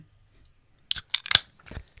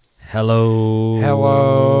Hello.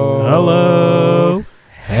 Hello. Hello.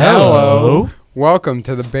 Hello. Welcome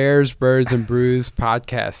to the Bears, Birds, and Brews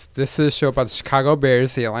podcast. This is a show about the Chicago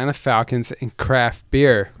Bears, the Atlanta Falcons, and craft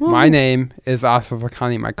beer. Woo. My name is Asif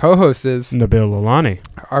Lakhani. My co-host is Nabil Lalani.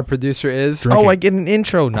 Our producer is Oh, I get an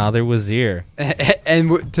intro. Nader Wazir.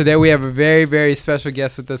 And today we have a very, very special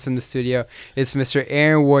guest with us in the studio. It's Mr.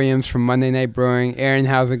 Aaron Williams from Monday Night Brewing. Aaron,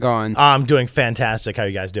 how's it going? I'm doing fantastic. How are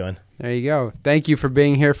you guys doing? There you go. Thank you for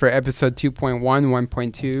being here for episode 2.1,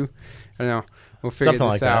 1.2. I don't know. We'll figure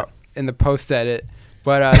Something this like out in the post edit.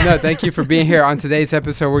 But no, thank you for being here. On today's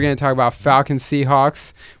episode, we're going to talk about Falcons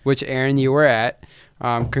Seahawks, which, Aaron, you were at.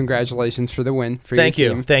 Congratulations for the win for your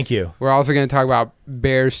team. Thank you. We're also going to talk about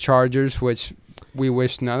Bears Chargers, which we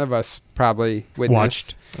wish none of us probably witnessed.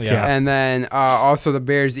 Watched. Yeah. And then also the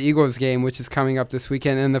Bears Eagles game, which is coming up this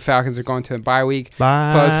weekend, and the Falcons are going to a bye week.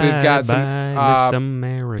 Plus, we've got some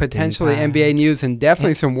potentially NBA news and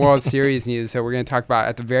definitely some World Series news that we're going to talk about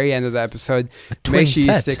at the very end of the episode. Make sure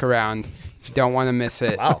you stick around. You don't want to miss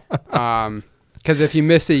it. Wow. Because if you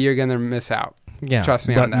miss it, you're going to miss out. Yeah. Trust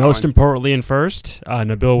me But on that most one. importantly and first,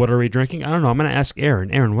 Nabil, what are we drinking? I don't know. I'm going to ask Aaron.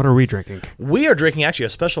 Aaron, what are we drinking? We are drinking actually a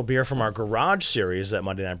special beer from our Garage series at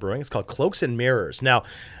Monday Night Brewing. It's called Cloaks and Mirrors. Now,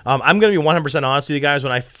 I'm going to be 100% honest with you guys.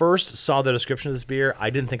 When I first saw the description of this beer, I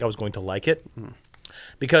didn't think I was going to like it.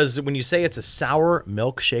 Because when you say it's a sour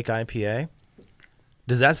milkshake IPA,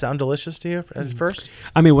 does that sound delicious to you at first?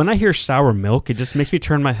 I mean, when I hear sour milk, it just makes me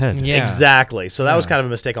turn my head. Yeah. Exactly. So that was kind of a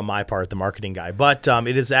mistake on my part, the marketing guy. But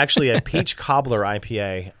it is actually a peach cobbler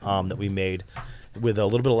IPA that we made with a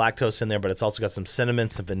little bit of lactose in there, but it's also got some cinnamon,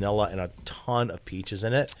 some vanilla, and a ton of peaches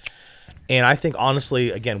in it. And I think,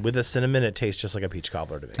 honestly, again, with the cinnamon, it tastes just like a peach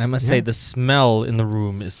cobbler to me. I must say the smell in the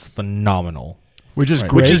room is phenomenal. Which is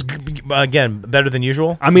Right. great. Which is, again, better than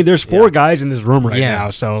usual. I mean, there's four guys in this room right Yeah. now,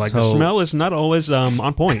 so the smell is not always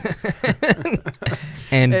on point.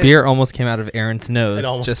 And beer almost came out of Aaron's nose. It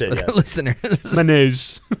almost just did, for yes. the listeners. My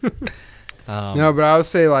nose. No, but I would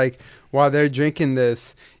say, like, while they're drinking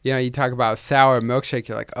this, you talk about sour milkshake,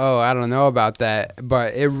 you're like, oh, I don't know about that.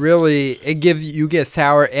 But it gives you get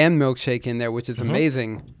sour and milkshake in there, which is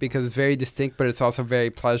amazing because it's very distinct, but it's also very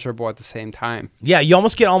pleasurable at the same time. Yeah, you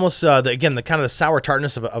almost get the kind of the sour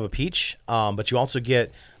tartness of a peach, but you also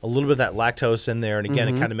get a little bit of that lactose in there. And again,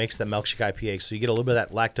 it kind of makes that milkshake IPA. So you get a little bit of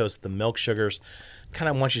that lactose, the milk sugars, kind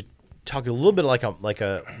of wants you talk a little bit like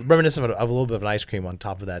a reminiscent of a little bit of an ice cream on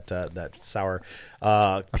top of that sour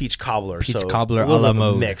peach cobbler. Peach so cobbler a little a la bit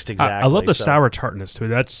mode. mixed, exactly. I love the So- sour tartness, too.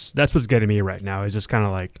 That's what's getting me right now. It's just kind of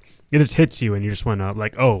like, it just hits you, and you just want to,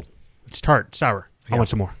 like, oh, it's tart, sour. I want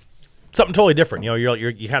some more. something totally different.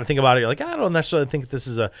 You kind of think about it. You're like, I don't necessarily think this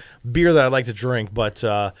is a beer that I'd like to drink, but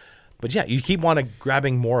yeah, you keep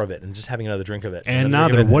grabbing more of it and just having another drink of it. And another now,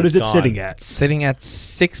 drink of what is it it's sitting gone. at? Sitting at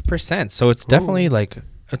 6%. So it's definitely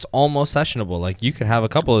it's almost sessionable. Like you could have a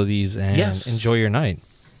couple of these and enjoy your night.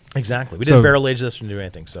 Exactly. We So- didn't barrel age this and do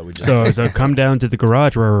anything, so we just. So come down to the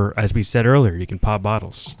garage where, as we said earlier, you can pop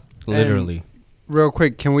bottles. Literally. Real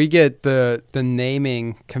quick, can we get the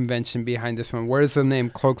naming convention behind this one? Where does the name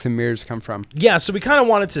Cloaks and Mirrors come from? Yeah, so we kind of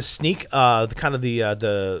wanted to sneak we wanted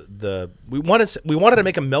to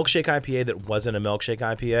make a milkshake IPA that wasn't a milkshake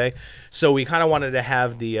IPA. So we kind of wanted to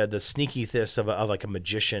have the sneaky-ness of like a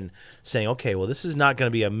magician saying, okay, well, this is not going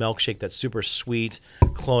to be a milkshake that's super sweet,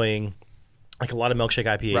 cloying, like a lot of milkshake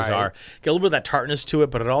IPAs are. Get a little bit of that tartness to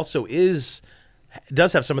it, but it also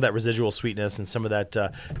does have some of that residual sweetness and some of that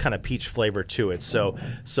kind of peach flavor to it. So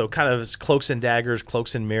kind of cloaks and daggers,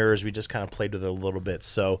 cloaks and mirrors. We just kind of played with it a little bit.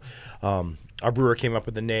 So our brewer came up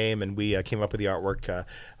with the name, and we came up with the artwork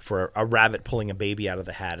for a rabbit pulling a baby out of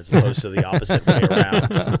the hat, as opposed to the opposite way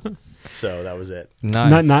around. So that was it.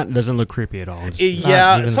 Nice. Not doesn't look creepy at all. It's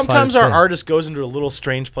Yeah, even the sometimes slightest our bit. artist goes into a little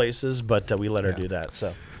strange places, but we let her do that.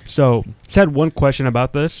 So, just had one question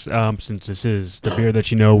about this, since this is the beer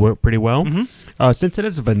that you know pretty well. Since it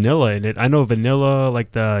has vanilla in it, I know vanilla,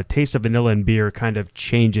 like the taste of vanilla in beer kind of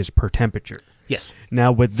changes per temperature. Yes.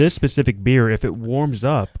 Now, with this specific beer, if it warms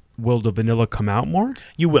up, will the vanilla come out more?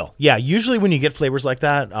 You will. Yeah, usually when you get flavors like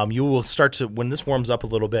that, you will start to, when this warms up a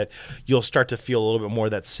little bit, you'll start to feel a little bit more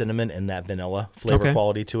of that cinnamon and that vanilla flavor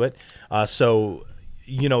quality to it. It's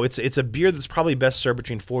a beer that's probably best served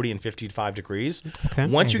between 40 and 55 degrees. Okay.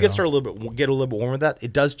 Once you get a little bit warmer with that,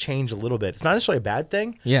 it does change a little bit. It's not necessarily a bad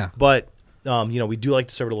thing. Yeah. But we do like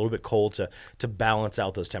to serve it a little bit cold to balance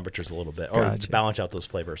out those temperatures a little bit, or Gotcha. to balance out those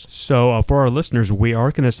flavors. So, for our listeners, we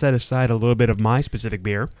are going to set aside a little bit of my specific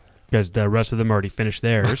beer, because the rest of them already finished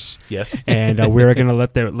theirs. Yes. And we're going to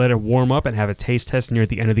let it warm up and have a taste test near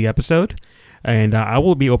the end of the episode. And I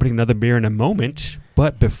will be opening another beer in a moment.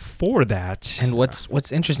 But before that, and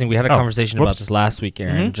what's interesting, we had a conversation about this last week,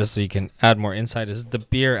 Aaron. Just so you can add more insight, is the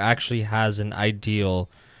beer actually has an ideal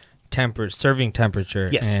serving temperature.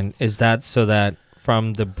 Yes. And is that so that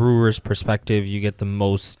from the brewer's perspective, you get the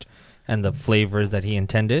most and the flavors that he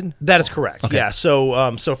intended? That is correct. Okay. Yeah.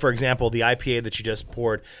 So, for example, the IPA that you just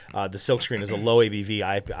poured, the Silkscreen is a low ABV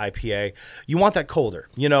IPA. You want that colder.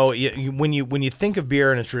 You know, when you think of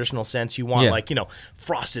beer in a traditional sense, you want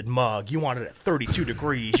frosted mug. You want it at 32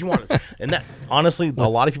 degrees. You want it, and that honestly, a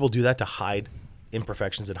lot of people do that to hide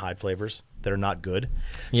imperfections and hide flavors that are not good.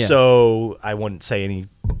 Yeah. So I wouldn't say any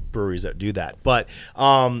breweries that do that, but.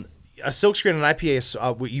 A Silkscreen and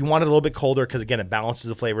IPA, you want it a little bit colder because, again, it balances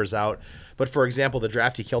the flavors out. But, for example, the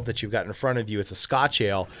Drafty Kilt that you've got in front of you, it's a Scotch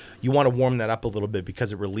ale. You want to warm that up a little bit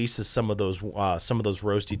because it releases some of those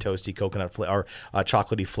roasty, toasty coconut or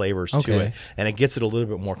chocolately flavors to it, and it gets it a little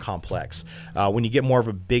bit more complex. When you get more of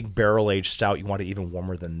a big barrel-aged stout, you want it even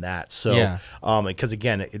warmer than that. So, because,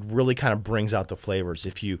 again, it really kind of brings out the flavors.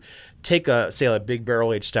 If you take, a big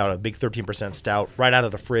barrel-aged stout, a big 13% stout, right out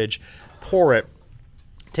of the fridge, pour it,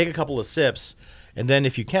 take a couple of sips, and then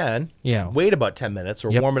if you can, wait about 10 minutes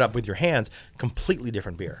or warm it up with your hands. Completely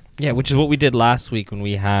different beer. Yeah, which is what we did last week when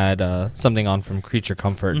we had something on from Creature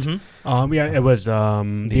Comfort. Mm-hmm. It was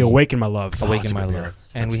the Awaken My Love. Awaken My Love.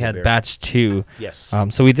 And we had batch 2. Yes.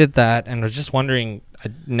 So we did that, and I was just wondering,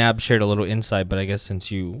 Nab shared a little insight, but I guess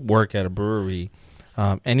since you work at a brewery,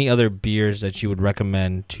 any other beers that you would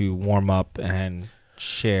recommend to warm up and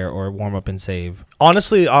share or warm up and save?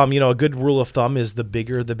 Honestly, a good rule of thumb is the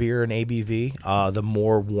bigger the beer in ABV,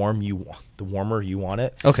 the warmer you want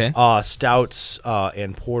it. Okay. Stouts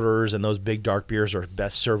and porters and those big dark beers are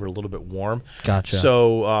best served a little bit warm. Gotcha.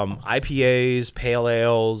 So IPAs, pale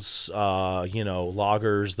ales,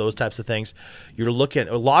 lagers, those types of things. You're looking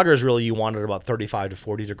lagers really you want at about 35 to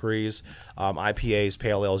 40 degrees. IPAs,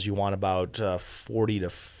 pale ales you want about 40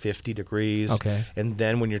 to 50 degrees. Okay. And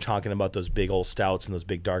then when you're talking about those big old stouts and those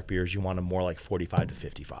big dark beers, you want them more like 45 to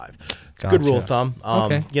 55. Gotcha. Good rule of thumb.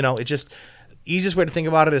 It just easiest way to think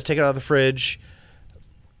about it is take it out of the fridge,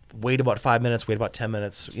 wait about 5 minutes, wait about 10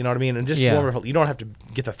 minutes. You know what I mean? And just warm it. You don't have to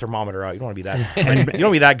get the thermometer out. You don't want to be that. You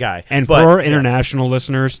don't be that guy. And for our international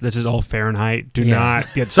listeners, this is all Fahrenheit. Do not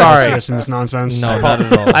get Celsius in this nonsense. No, not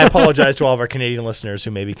at all. I apologize to all of our Canadian listeners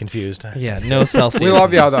who may be confused. Yeah, no Celsius. We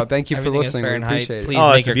love y'all though. Thank you for Everything listening. Is Fahrenheit. We appreciate it.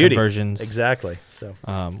 Please make your conversions. Exactly. So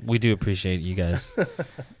we do appreciate you guys.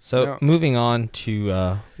 So moving on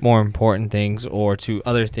to more important things or to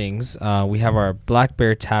other things, we have our Black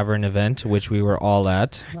Bear Tavern event, which we were all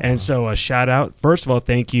at. And so a shout out. First of all,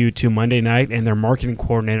 thank you to Monday Night and their marketing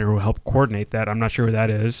coordinator who helped coordinate that. I'm not sure who that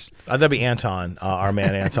is. That'd be Anton, our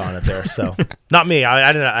man Anton at there. So not me.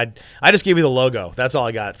 I didn't. I just gave you the logo. That's all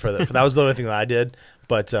I got for that. That was the only thing that I did.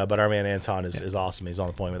 But our man Anton is awesome. He's on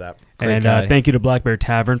the point with that. And thank you to Black Bear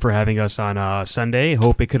Tavern for having us on Sunday.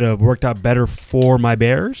 Hope it could have worked out better for my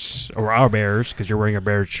Bears, or our Bears, because you're wearing a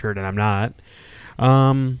Bears shirt and I'm not.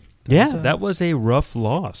 That was a rough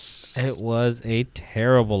loss. It was a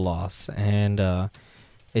terrible loss, and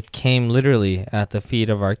it came literally at the feet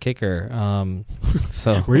of our kicker.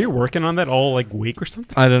 So were you working on that all week or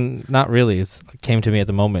something? Not really. It came to me at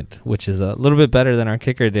the moment, which is a little bit better than our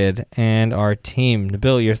kicker did and our team.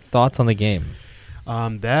 Nabil, your thoughts on the game?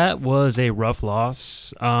 That was a rough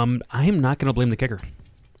loss. I am not going to blame the kicker.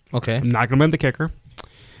 Okay. I'm not going to blame the kicker.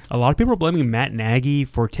 A lot of people are blaming Matt Nagy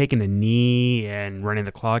for taking a knee and running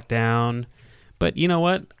the clock down. But you know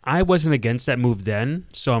what? I wasn't against that move then,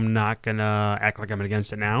 so I'm not going to act like I'm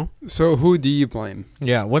against it now. So who do you blame?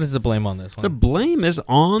 Yeah, what is the blame on this one? The blame is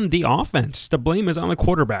on the offense. The blame is on the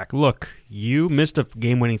quarterback. Look, you missed a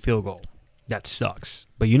game-winning field goal. That sucks.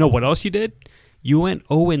 But you know what else you did? You went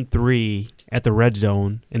 0-3 at the red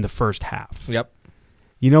zone in the first half. Yep.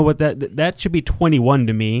 You know what? That should be 21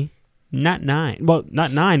 to me. Not 9. Well,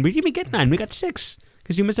 not 9. We didn't even get 9. We got 6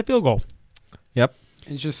 because you missed a field goal. Yep.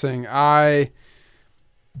 Interesting.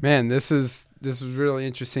 This is really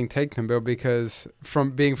interesting take, Nabil, because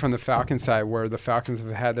from being from the Falcons side, where the Falcons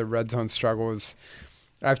have had their red zone struggles,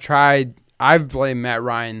 I've blamed Matt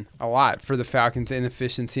Ryan a lot for the Falcons'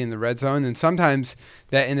 inefficiency in the red zone, and sometimes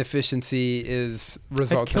that inefficiency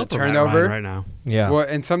results in a turnover. Right now, yeah. Well,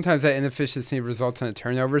 and sometimes that inefficiency results in a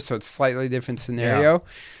turnover, so it's a slightly different scenario. Yeah.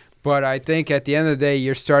 But I think at the end of the day,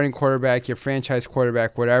 your starting quarterback, your franchise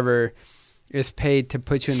quarterback, whatever, is paid to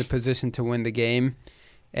put you in the position to win the game.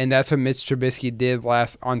 And that's what Mitch Trubisky did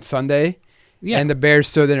on Sunday. Yeah. And the Bears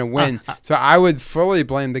still didn't win. So I would fully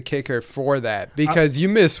blame the kicker for that. Because you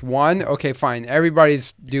miss one, okay, fine.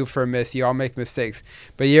 Everybody's due for a miss. You all make mistakes.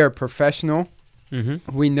 But you're a professional.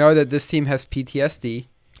 Mm-hmm. We know that this team has PTSD.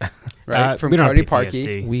 right? From Cody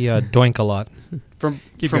Parkey. We doink a lot. From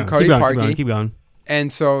Cody Parkey. Keep going.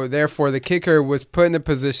 And so, therefore, the kicker was put in a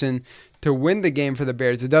position to win the game for the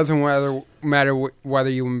Bears. It doesn't matter whether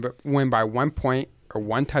you win by 1 point or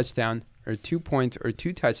 1 touchdown or 2 points or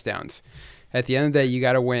 2 touchdowns. At the end of the day, you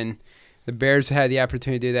got to win. The Bears had the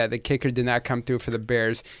opportunity to do that. The kicker did not come through for the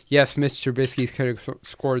Bears. Yes, Mitch Trubisky could have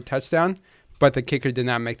scored a touchdown, but the kicker did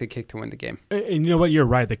not make the kick to win the game. And you know what? You're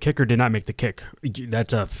right. The kicker did not make the kick.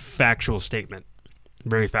 That's a factual statement.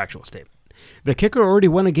 Very factual statement. The kicker already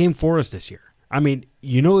won a game for us this year. I mean,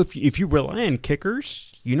 you know, if you rely on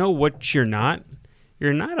kickers, you know what you're not?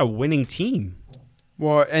 You're not a winning team.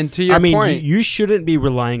 Well, and to your point, you shouldn't be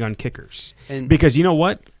relying on kickers. Because you know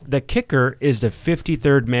what? The kicker is the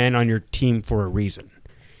 53rd man on your team for a reason.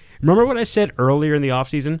 Remember what I said earlier in the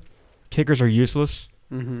offseason? Kickers are useless.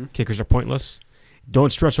 Mm-hmm. Kickers are pointless.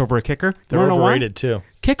 Don't stress over a kicker. They're overrated too.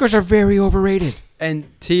 Kickers are very overrated. And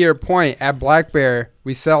to your point, at Black Bear,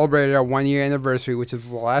 we celebrated our 1-year anniversary, which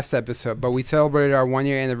is the last episode, but we celebrated our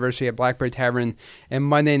 1-year anniversary at Black Bear Tavern, and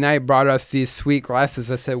Monday night brought us these sweet glasses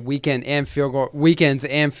that said weekends and field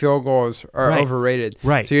goals are overrated.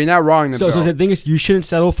 Right. So you're not wrong. So the thing is, you shouldn't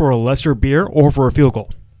settle for a lesser beer or for a field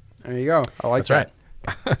goal. There you go. I like that.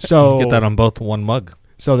 Right. So get that on both one mug.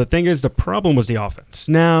 So the thing is, the problem was the offense.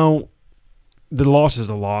 Now, the loss is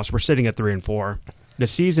the loss. We're sitting at 3-4. The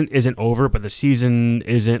season isn't over, but the season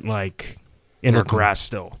isn't like in our grasp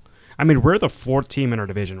still. I mean, we're the 4th team in our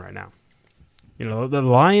division right now. You know, the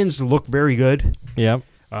Lions look very good. Yep.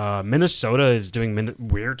 Minnesota is doing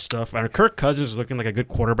weird stuff. Kirk Cousins is looking like a good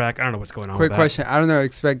quarterback. I don't know what's going on. Quick question. I don't know.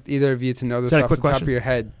 Expect either of you to know this off the top of your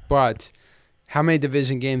head, but how many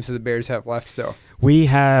division games do the Bears have left still? We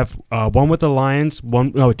have one with the Lions, 2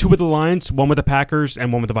 with the Lions, 1 with the Packers,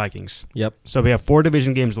 and 1 with the Vikings. Yep. So we have 4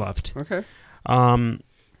 division games left. Okay.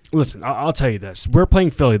 Listen, I'll tell you this. We're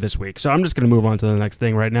playing Philly this week, so I'm just going to move on to the next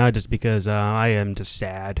thing right now just because I am just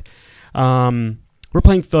sad. We're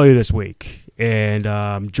playing Philly this week,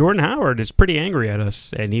 and Jordan Howard is pretty angry at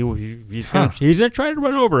us, and he's going to try to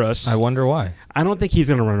run over us. I wonder why. I don't think he's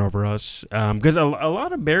going to run over us because a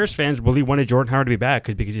lot of Bears fans really wanted Jordan Howard to be back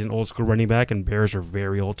because he's an old-school running back, and Bears are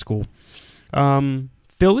very old-school.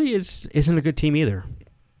 Philly isn't a good team either.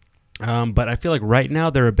 But I feel like right now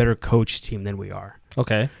they're a better coach team than we are.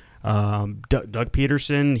 Okay. Doug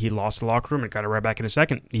Peterson, he lost the locker room and got it right back in a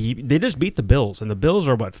second. They just beat the Bills, and the Bills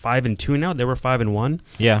are 5-2 now. They were 5-1.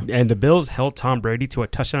 Yeah. And the Bills held Tom Brady to a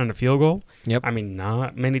touchdown and a field goal. Yep. I mean,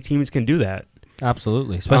 not many teams can do that.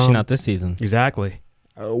 Absolutely, especially not this season. Exactly.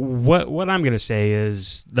 What I'm going to say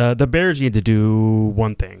is the Bears need to do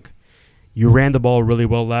one thing. You ran the ball really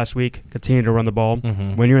well last week. Continue to run the ball.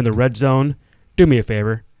 Mm-hmm. When you're in the red zone, do me a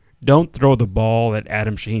favor. Don't throw the ball at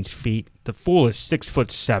Adam Shaheen's feet. The fool is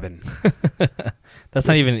 6'7". That's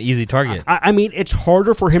not even an easy target. I mean, it's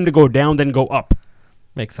harder for him to go down than go up.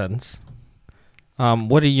 Makes sense.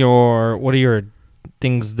 What are your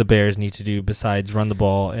things the Bears need to do besides run the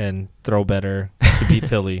ball and throw better to beat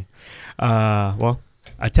Philly? Well,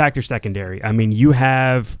 attack your secondary. I mean, you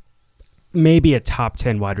have maybe a top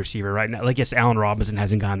 10 wide receiver right now. Like, yes, Allen Robinson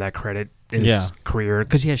hasn't gotten that credit in his career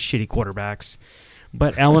because he has shitty quarterbacks.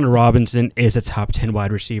 But Allen Robinson is a top 10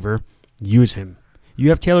 wide receiver. Use him. You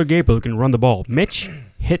have Taylor Gabriel who can run the ball. Mitch,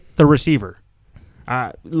 hit the receiver.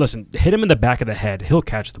 Listen, hit him in the back of the head. He'll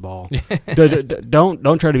catch the ball.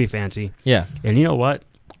 Don't try to be fancy. Yeah. And you know what?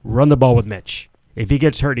 Run the ball with Mitch. If he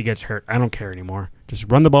gets hurt, he gets hurt. I don't care anymore. Just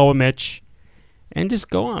run the ball with Mitch and just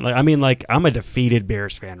go on. I'm a defeated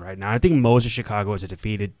Bears fan right now. I think most of Chicago is a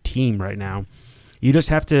defeated team right now. You just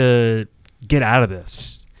have to get out of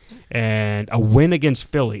this. And a win against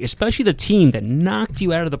Philly, especially the team that knocked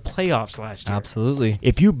you out of the playoffs last year. Absolutely.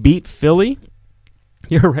 If you beat Philly,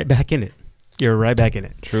 you're right back in it. You're right back in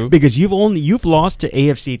it. True. Because you've lost to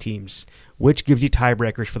AFC teams, which gives you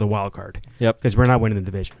tiebreakers for the wild card. Yep. Because we're not winning the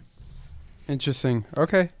division. Interesting.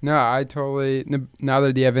 Okay. No, I totally.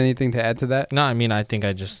 Nader, do you have anything to add to that? No, I mean, I think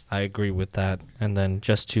I agree with that. And then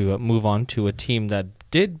just to move on to a team that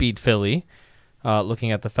did beat Philly.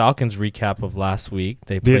 Looking at the Falcons recap of last week,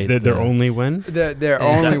 they played their only win. Their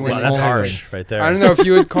only win. That's harsh, right there. I don't know if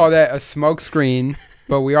you would call that a smoke screen,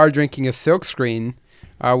 but we are drinking a Silk Screen,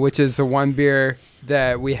 which is the one beer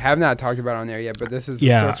that we have not talked about on there yet. But this is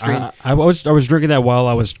Silk Screen. I was drinking that while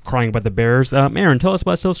I was crying about the Bears. Aaron, tell us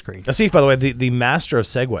about Silk Screen. Steve, by the way, the master of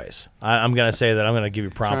segues. I'm going to say that I'm going to give you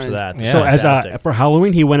props for that. Yeah. So as for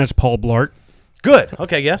Halloween, he went as Paul Blart. Good.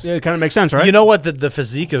 Okay, yes. Yeah, it kind of makes sense, right? You know what? The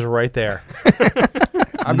physique is right there.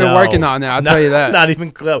 I've been working on it. I'll tell you that. Not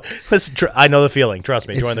even close. Listen, I know the feeling. Trust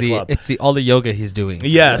me. Join the club. It's all the yoga he's doing.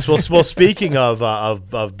 Yes. Well, speaking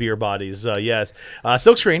of beer bodies, yes,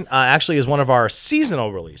 Silkscreen actually is one of our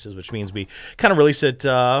seasonal releases, which means we kind of release it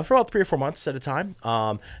for about 3 or 4 months at a time.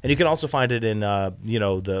 And you can also find it in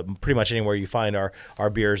the pretty much anywhere you find our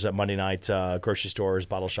beers at Monday night, grocery stores,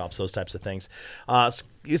 bottle shops, those types of things.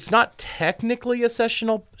 It's not technically a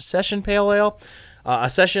session pale ale.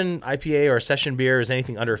 A session IPA or a session beer is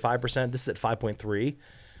anything under 5%. This is at 5.3,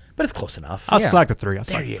 but it's close enough. I'll slack the 3.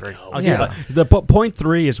 There you go. I'll give it. The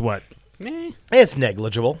 0.3 is what? It's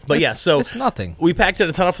negligible, but so it's nothing. We packed in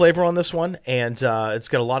a ton of flavor on this one, and it's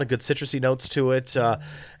got a lot of good citrusy notes to it,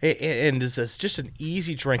 and it's just an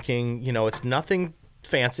easy drinking. It's nothing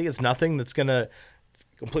fancy. It's nothing that's gonna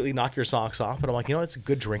completely knock your socks off, but I'm like, it's a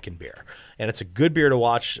good drinking beer, and it's a good beer to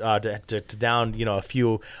watch to down a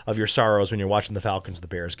few of your sorrows when you're watching the Falcons the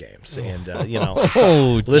Bears games, and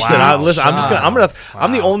listen, I'm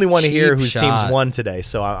the only one here whose teams won today,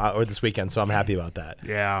 or this weekend, so I'm happy about that.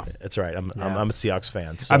 Yeah, that's right. I'm a Seahawks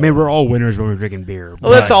fan. So. I mean, we're all winners when we're drinking beer.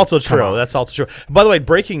 Well, that's also true. That's also true. By the way,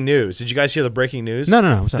 breaking news. Did you guys hear the breaking news?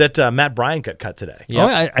 No. That Matt Bryant got cut today. Yeah.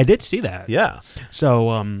 Oh, I did see that. Yeah.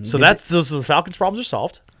 So the Falcons' problems are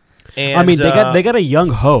solved. And, I mean, they got a Young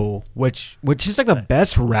Ho, which is like the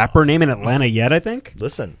best rapper name in Atlanta yet, I think.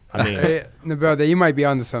 Listen, I mean, Nabil, you might be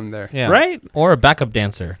onto something there, right? Or a backup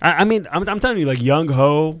dancer. I mean, I'm telling you, like Young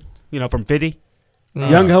Ho, from Fitty,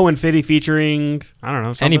 Young Ho and Fitty featuring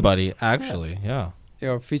something. Anybody actually,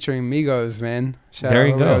 featuring Migos, man. Shout there out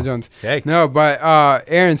you go. Jones. Hey. No, but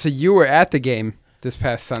Aaron, so you were at the game this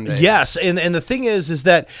past Sunday. Yes, and the thing is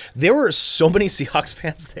that there were so many Seahawks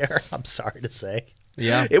fans there. I'm sorry to say.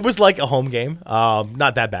 Yeah, it was like a home game.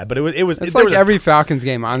 Not that bad, but it was. It's like every Falcons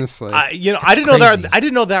game, honestly. I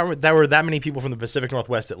didn't know that there were that many people from the Pacific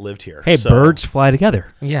Northwest that lived here. Hey, birds fly together.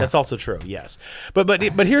 Yeah, that's also true. Yes, but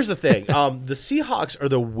here's the thing: the Seahawks are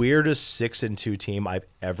the weirdest 6-2 team I've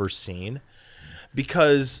ever seen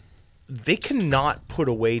because they cannot put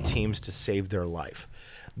away teams to save their life.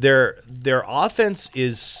 Their offense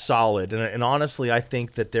is solid, and honestly, I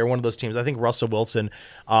think that they're one of those teams. I think Russell Wilson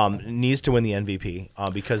needs to win the MVP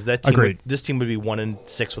because that team, this team would be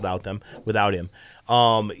 1-6 without him.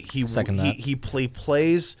 He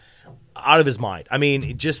plays out of his mind. I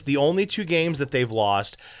mean, just the only 2 games that they've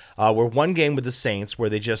lost were one game with the Saints where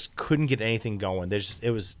they just couldn't get anything going.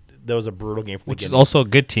 That was a brutal game. Which is also a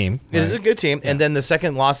good team. It is a good team. Yeah. And then the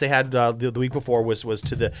second loss they had the week before was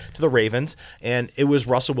to the Ravens, and it was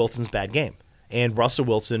Russell Wilson's bad game. And Russell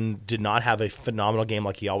Wilson did not have a phenomenal game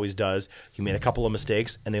like he always does. He made a couple of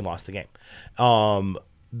mistakes, and they lost the game.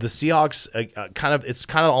 The Seahawks it's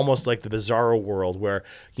kind of almost like the bizarro world where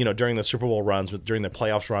during the Super Bowl runs, during the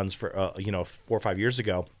playoffs runs for 4 or 5 years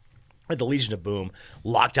ago. The Legion of Boom,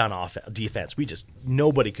 lockdown defense.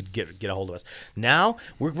 Nobody could get a hold of us. Now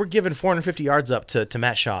we're giving 450 yards up to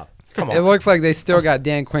Matt Schaub. Come on. It looks like they still got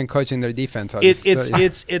Dan Quinn coaching their defense. Tell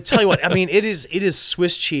you what, I mean, it is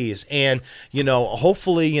Swiss cheese, and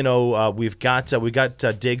hopefully we've got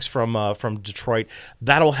Diggs from Detroit.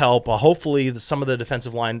 That'll help. Hopefully some of the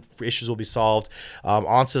defensive line issues will be solved.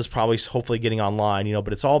 Ansa's probably hopefully getting online,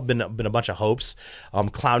 but it's all been a bunch of hopes.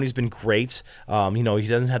 Clowney's been great. He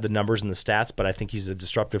doesn't have the numbers and the stats, but I think he's a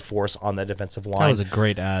disruptive force on that defensive line. That was a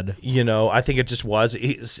great ad. I think it just was.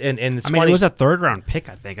 It's funny. It was a 3rd round pick,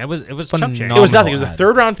 I think. It was chump change. It was nothing. It was a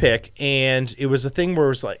 3rd round pick, and it was a thing where it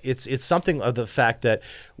was like it's something of the fact that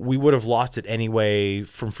we would have lost it anyway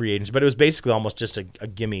from free agents, but it was basically almost just a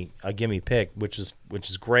gimme pick, which is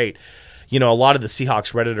great. A lot of the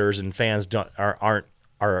Seahawks Redditors and fans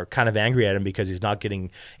are kind of angry at him because he's not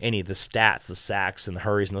getting any of the stats, the sacks and the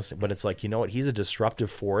hurries and those things. But it's like, he's a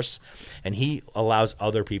disruptive force, and he allows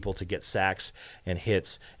other people to get sacks and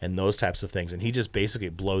hits and those types of things. And he just basically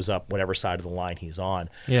blows up whatever side of the line he's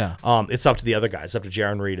on. Yeah. It's up to the other guys. It's up to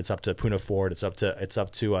Jaron Reed. It's up to Poona Ford. It's up to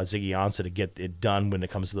Ziggy Ansah to get it done when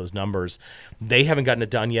it comes to those numbers. They haven't gotten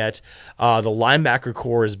it done yet. The linebacker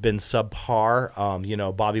core has been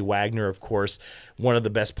subpar. Bobby Wagner, of course, one of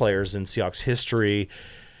the best players in Seahawks history.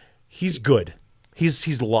 He's good.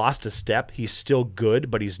 He's lost a step. He's still good,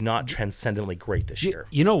 but he's not transcendently great this year.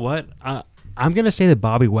 You know what? I'm going to say that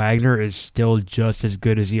Bobby Wagner is still just as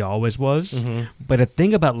good as he always was. Mm-hmm. But the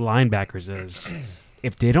thing about linebackers is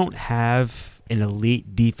if they don't have an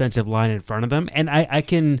elite defensive line in front of them, and I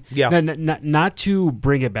can not to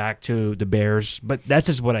bring it back to the Bears, but that's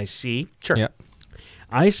just what I see. Sure. Yeah.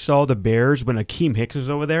 I saw the Bears when Akeem Hicks was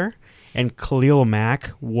over there, and Khalil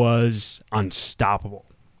Mack was unstoppable.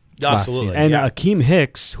 Absolutely. And Akeem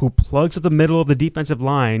Hicks, who plugs up the middle of the defensive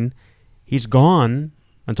line, he's gone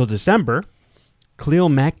until December. Khalil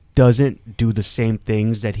Mack doesn't do the same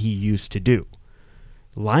things that he used to do.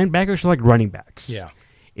 Linebackers are like running backs. Yeah.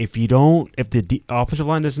 If the offensive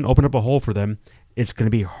line doesn't open up a hole for them, it's going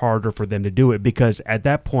to be harder for them to do it because at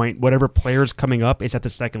that point, whatever player's coming up is at the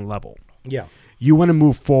second level. Yeah. You want to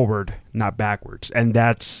move forward, not backwards, and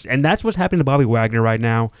that's what's happening to Bobby Wagner right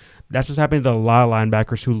now. That's what's happening to a lot of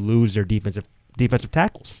linebackers who lose their defensive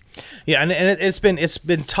tackles. Yeah, and it's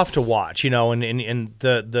been tough to watch, and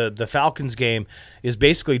the Falcons game is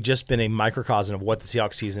basically just been a microcosm of what the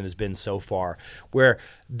Seahawks season has been so far, where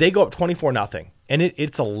they go up 24-0, and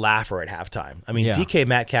it's a laugher at halftime. I mean, DK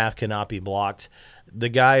Metcalf cannot be blocked. The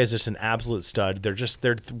guy is just an absolute stud.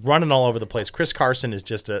 They're running all over the place. Chris Carson is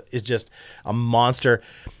just a monster.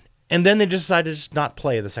 And then they just decided to just not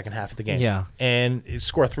play the second half of the game. Yeah. And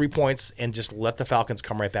score 3 points and just let the Falcons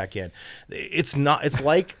come right back in. It's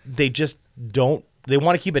like they just don't. They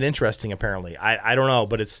want to keep it interesting, apparently. I don't know,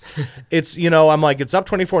 but it's I'm like, it's up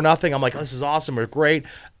 24-0. I'm like, this is awesome. We're great.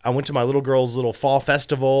 I went to my little girl's little fall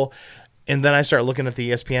festival. And then I start looking at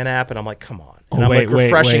the ESPN app, and I'm like, come on. And I'm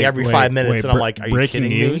refreshing every 5 minutes, and I'm like, are you kidding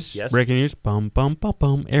me? Yes. Breaking news. Bum, bum, bum,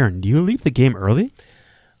 bum. Aaron, do you leave the game early?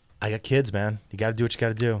 I got kids, man. You got to do what you got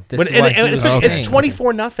to do. It's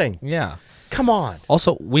 24-0. Yeah. Come on.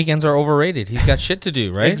 Also, weekends are overrated. He's got shit to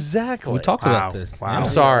do, right? Exactly. We talked about this. Wow. I'm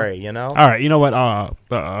sorry, All right, you know what?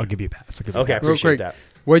 I'll give you a pass. Okay, I appreciate that.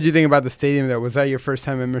 What did you think about the stadium? Was that your first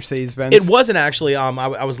time at Mercedes-Benz? It wasn't actually. I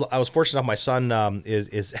was fortunate enough. My son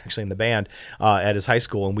is actually in the band at his high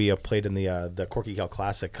school, and we played in the Corky Cal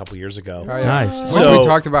Classic a couple years ago. Oh, yeah. Nice. So we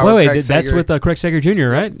talked about. Wait, that's with Craig Sager Jr.,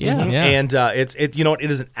 right? Yeah. And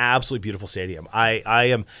it is an absolutely beautiful stadium.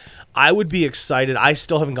 I would be excited. I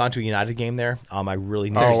still haven't gone to a United game there. I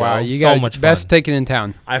really need to go. Oh wow, you so got much best fun. ticket in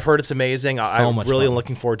town. I've heard it's amazing. I'm much really fun.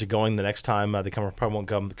 looking forward to going the next time they come. Probably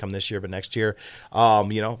won't come this year, but next year.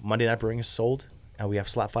 Monday Night Brewing is sold. We have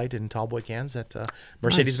Slap Fight in Tallboy cans at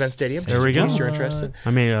Mercedes-Benz Stadium. There we go. In case you're interested.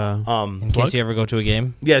 I mean, In case you ever go to a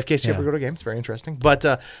game. Yeah, in case you ever go to a game, it's very interesting. But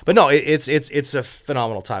no, it's a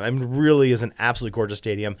phenomenal time. I mean, it really is an absolutely gorgeous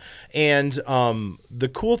stadium. And the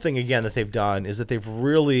cool thing again that they've done is that they've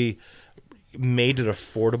really made it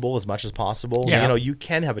affordable as much as possible. Yeah. You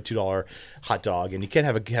can have a $2 hot dog and you can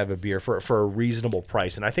have a beer for a reasonable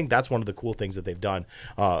price. And I think that's one of the cool things that they've done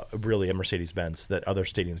really at Mercedes-Benz that other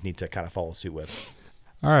stadiums need to kind of follow suit with.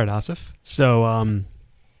 All right, Asif. So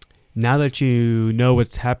now that you know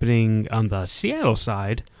what's happening on the Seattle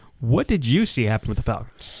side, what did you see happen with the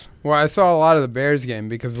Falcons? Well, I saw a lot of the Bears game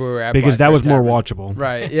because we were at that was more Tavern. watchable.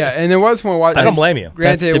 Right, yeah, and it was more watchable. I don't blame you.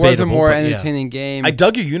 Granted, it was a more entertaining game. I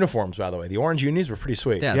dug your uniforms, by the way. The orange unis were pretty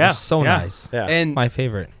sweet. Yeah, they're so nice. Yeah. And my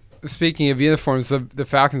favorite. Speaking of uniforms, the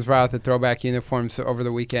Falcons brought out the throwback uniforms over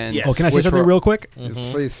the weekend. Yes. Oh, can I say something real quick?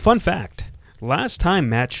 Please. Fun fact. Last time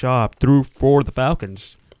Matt Schaub threw for the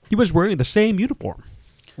Falcons, he was wearing the same uniform.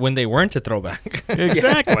 When they weren't a throwback.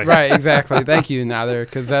 Exactly. Right, exactly. Thank you, Nather,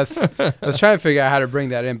 because I was trying to figure out how to bring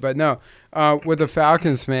that in. But no, with the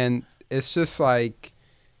Falcons, man, it's just like,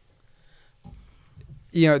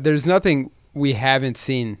 there's nothing we haven't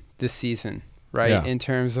seen this season, right? Yeah. In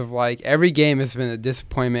terms of like every game has been a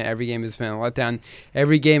disappointment. Every game has been a letdown.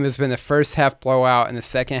 Every game has been a first half blowout and a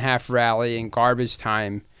second half rally in garbage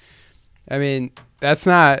time. I mean, that's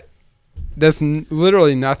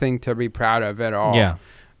literally nothing to be proud of at all. Yeah.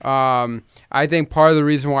 I think part of the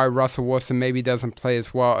reason why Russell Wilson maybe doesn't play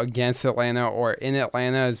as well against Atlanta or in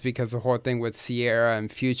Atlanta is because the whole thing with Sierra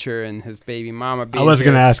and Future and his baby mama being I was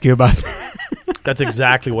going to ask you about that. That's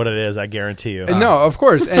exactly what it is, I guarantee you. No, of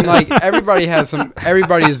course. And like everybody has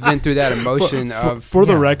been through that emotion For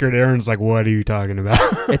the record, Aaron's like, what are you talking about?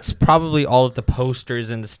 It's probably all of the posters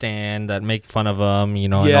in the stand that make fun of him,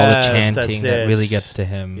 and all the chanting that really gets to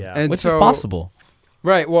him, which is possible.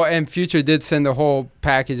 Right. Well, and Future did send a whole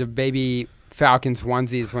package of baby Falcons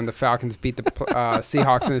onesies when the Falcons beat the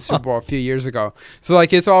Seahawks in the Super Bowl a few years ago. So,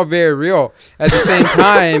 like, it's all very real. At the same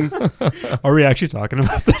time... Are we actually talking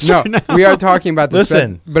about this No, right now? we are talking about this.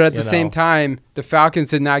 Listen. But at the same time, the Falcons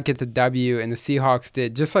did not get the W, and the Seahawks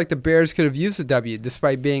did. Just like the Bears could have used the W,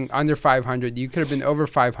 despite being under 500. You could have been over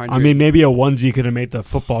 500. I mean, maybe a onesie could have made the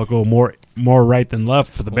football go more right than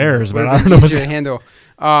left for the Bears, but I don't know what's to handle.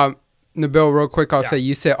 Nabil, real quick, I'll say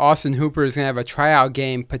you said Austin Hooper is going to have a tryout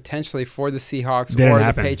game potentially for the Seahawks or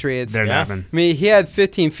the Patriots. Didn't happen. I mean, he had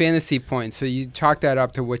 15 fantasy points, so you chalk that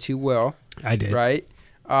up to which he will. I did. Right?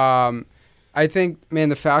 I think, man,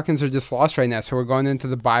 the Falcons are just lost right now, so we're going into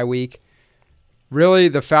the bye week. Really,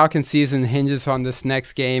 the Falcon season hinges on this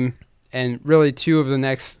next game and really two of the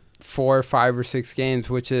next 4, 5, or 6 games,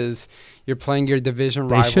 which is you're playing your division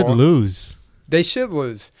rival. They should lose. They should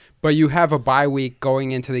lose, but you have a bye week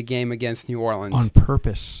going into the game against New Orleans. On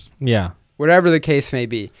purpose. Yeah. Whatever the case may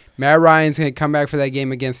be. Matt Ryan's going to come back for that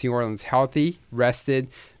game against New Orleans healthy, rested.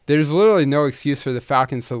 There's literally no excuse for the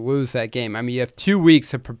Falcons to lose that game. I mean, you have 2 weeks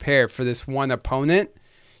to prepare for this one opponent.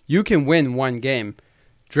 You can win one game.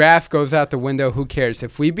 Draft goes out the window. Who cares?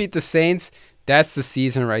 If we beat the Saints, that's the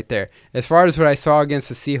season right there. As far as what I saw against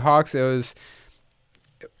the Seahawks, it was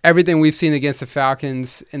everything we've seen against the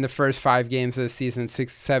Falcons in the first 5 games of the season,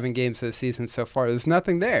 6-7 games of the season so far. There's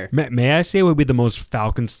nothing there. May I say it would be the most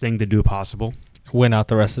Falcons thing to do possible? Win out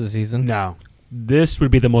the rest of the season? No. This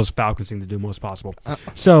would be the most Falcons thing to do most possible.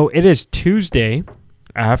 So it is Tuesday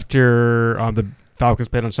after the Falcons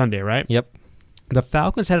played on Sunday, right? Yep. The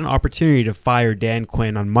Falcons had an opportunity to fire Dan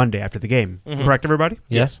Quinn on Monday after the game. Mm-hmm. Correct, everybody?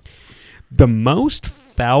 Yes. The most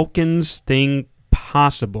Falcons thing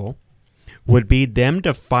possible would be them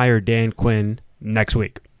to fire Dan Quinn next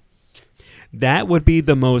week. That would be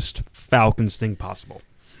the most Falcons thing possible.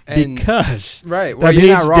 Because right, well, that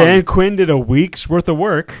means Dan Quinn did a week's worth of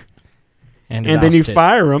work, and then you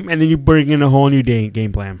fire him, and then you bring in a whole new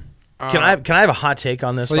game plan. Can I have a hot take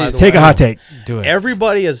on this? By the way? Take a hot take. Do it.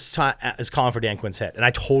 Everybody is calling for Dan Quinn's head, and I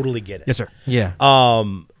totally get it. Yes, sir. Yeah.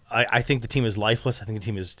 I think the team is lifeless. I think the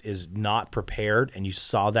team is not prepared, and you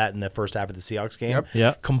saw that in the first half of the Seahawks game.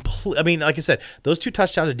 Yep. I mean, like I said, those 2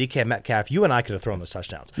 touchdowns to DK Metcalf, you and I could have thrown those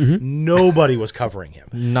touchdowns. Mm-hmm. Nobody was covering him.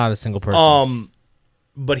 Not a single person.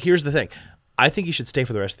 But here's the thing. I think he should stay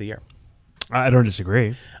for the rest of the year. I don't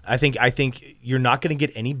disagree. I think you're not going to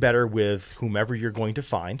get any better with whomever you're going to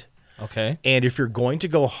find. Okay. And if you're going to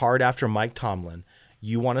go hard after Mike Tomlin,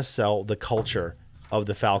 you want to sell the culture of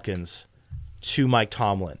the Falcons to Mike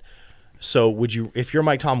Tomlin. So if you're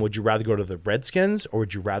Mike Tomlin, would you rather go to the Redskins or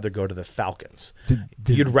would you rather go to the Falcons?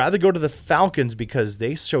 You'd rather go to the Falcons because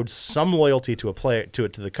they showed some loyalty to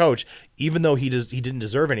the coach, even though he didn't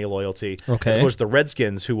deserve any loyalty. Okay. As opposed to the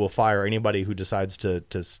Redskins, who will fire anybody who decides to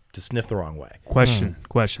sniff the wrong way.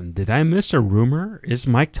 Question. Did I miss a rumor? Is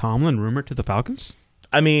Mike Tomlin rumored to the Falcons?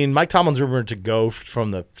 I mean, Mike Tomlin's rumored to go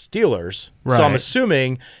from the Steelers, right. So I'm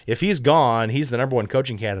assuming if he's gone, he's the number 1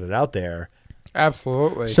 coaching candidate out there.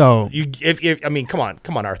 Absolutely. So I mean, come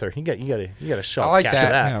on, Arthur, you got to show. I like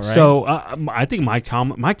that. Yeah, right. So I think Mike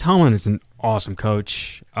Tomlin is an awesome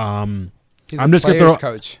coach. He's I'm just going to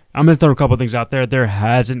coach. I'm going to throw a couple things out there. There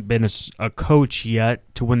hasn't been a coach yet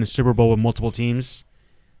to win the Super Bowl with multiple teams.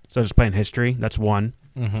 So just playing history. That's 1.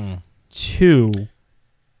 Mm-hmm. 2.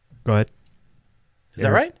 Go ahead. Is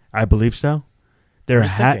that right? I believe so. There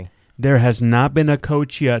has not been a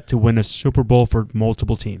coach yet to win a Super Bowl for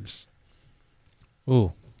multiple teams.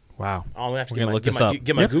 Ooh. Wow. I'm going to have to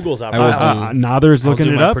get my Googles out. Nader's looking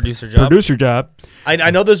it up. Producer job.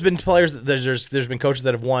 I know there's been players. There's been coaches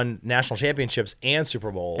that have won national championships and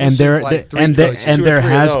Super Bowls. And there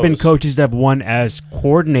has been coaches that have won as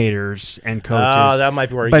coordinators and coaches. Oh, that might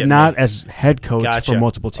be where you're but not as head coach for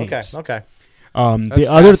multiple teams. Okay. That's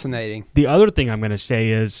fascinating. The other thing I'm going to say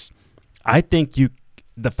is, I think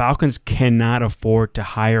the Falcons cannot afford to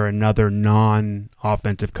hire another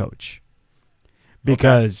non-offensive coach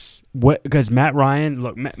because Matt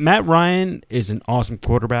Ryan is an awesome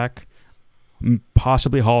quarterback,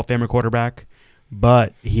 possibly Hall of Famer quarterback,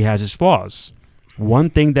 but he has his flaws. One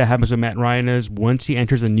thing that happens with Matt Ryan is once he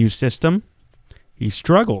enters a new system, he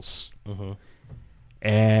struggles,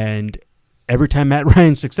 and every time Matt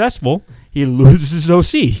Ryan's successful, he loses his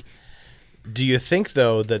OC. Do you think,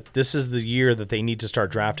 though, that this is the year that they need to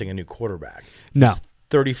start drafting a new quarterback? No. He's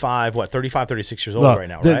 36 years old right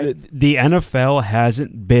now, right? The NFL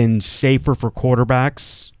hasn't been safer for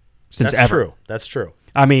quarterbacks since ever. That's true.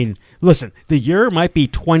 I mean, listen, the year might be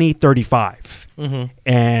 2035,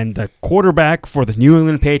 and the quarterback for the New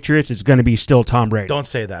England Patriots is going to be still Tom Brady. Don't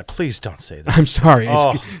say that. Please don't say that. I'm sorry.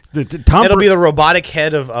 It'll be the robotic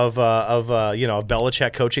head of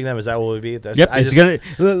Belichick coaching them. Is that what it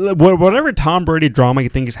would be? Whatever Tom Brady drama you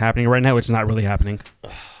think is happening right now, it's not really happening.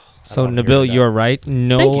 So, Nabil, you're right.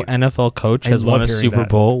 No NFL coach has won a Super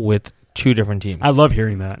Bowl with 2 different teams. I love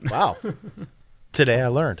hearing that. Wow. Today I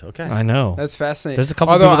learned. Okay. I know. That's fascinating. There's a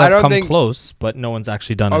couple people that have come close, but no one's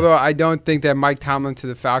actually done it. Although I don't think that Mike Tomlin to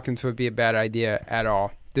the Falcons would be a bad idea at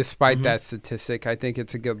all, despite that statistic. I think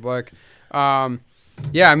it's a good look. Yeah,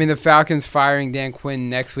 I mean, the Falcons firing Dan Quinn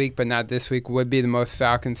next week, but not this week, would be the most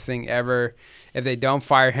Falcons thing ever. If they don't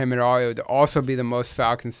fire him at all, it would also be the most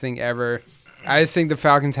Falcons thing ever. I just think the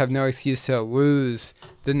Falcons have no excuse to lose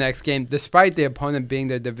the next game, despite the opponent being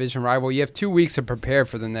their division rival. You have 2 weeks to prepare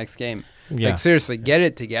for the next game. Yeah. Like, seriously, get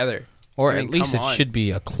it together. Or at least it should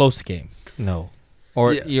be a close game. No.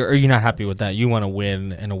 Or you're not happy with that? You want to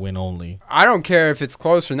win and a win only? I don't care if it's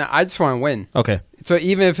close or not. I just want to win. Okay. So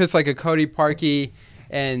even if it's like a Cody Parkey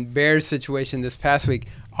and Bears situation this past week,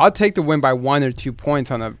 I'll take the win by 1 or 2 points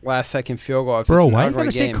on a last-second field goal. Bro, why you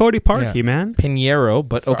gotta say Cody Parkey, man? Pinheiro,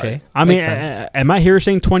 but Sorry. okay. I mean, am I here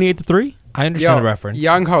saying 28-3? I understand the reference.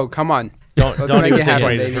 Young Ho, come on. Don't even say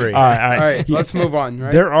 20-3. All right, let's move on.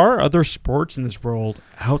 Right? There are other sports in this world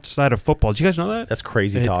outside of football. Do you guys know that? That's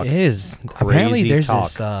crazy talk. It is. Crazy Apparently, there's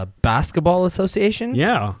talk. this basketball association.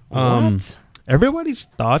 Yeah. What? Everybody's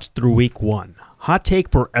thoughts through week 1. Hot take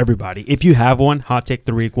for everybody. If you have one, hot take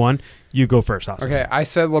through week 1. You go first, Austin. Okay, I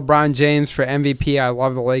said LeBron James for MVP. I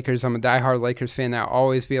love the Lakers. I'm a diehard Lakers fan. I'll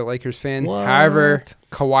always be a Lakers fan. What? However,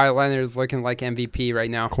 Kawhi Leonard is looking like MVP right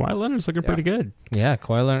now. Kawhi Leonard's looking pretty good. Yeah,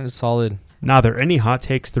 Kawhi Leonard is solid. Now, are there any hot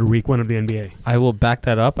takes through week 1 of the NBA? I will back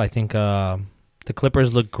that up. I think the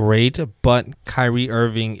Clippers look great, but Kyrie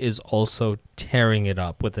Irving is also tearing it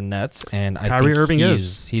up with the Nets, and I think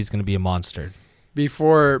he's going to be a monster.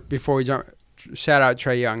 Before we jump, shout out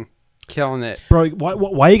Trae Young. Killing it. Bro,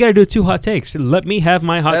 why you got to do 2 hot takes? Let me have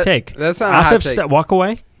my hot take. That's not a hot take. Walk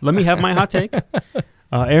away. Let me have my hot take.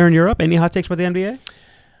 Aaron, you're up. Any hot takes about the NBA?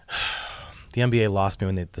 The NBA lost me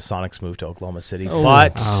when the Sonics moved to Oklahoma City. Oh.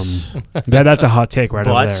 But that's a hot take right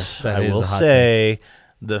over there. I will say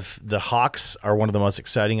the Hawks are one of the most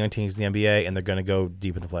exciting young teams in the NBA, and they're going to go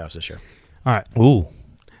deep in the playoffs this year. All right. Ooh.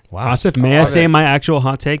 Wow. Asif, may I say my actual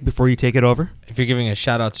hot take before you take it over? If you're giving a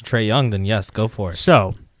shout-out to Trae Young, then yes, go for it.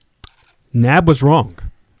 So, Nab was wrong.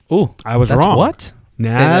 Ooh. I was wrong. What?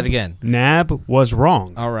 Nab, say that again. Nab was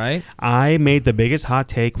wrong. All right. I made the biggest hot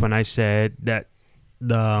take when I said that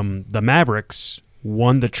the Mavericks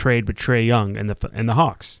won the trade with Trae Young and the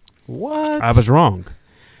Hawks. What? I was wrong.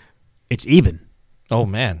 It's even. Oh,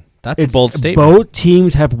 man. That's a bold statement. Both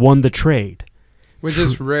teams have won the trade. Which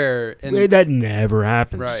is rare. That never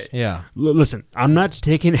happens. Right. Yeah. Listen, I'm not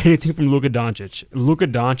taking anything from Luka Doncic. Luka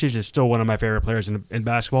Doncic is still one of my favorite players in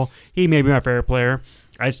basketball. He may be my favorite player.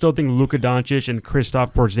 I still think Luka Doncic and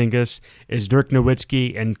Kristaps Porzingis is Dirk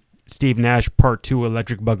Nowitzki and Steve Nash Part 2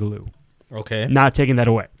 Electric Boogaloo. Okay. Not taking that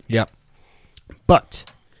away. Yep. But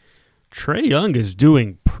Trae Young is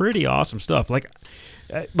doing pretty awesome stuff. Like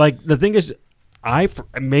the thing is,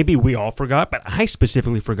 maybe we all forgot, but I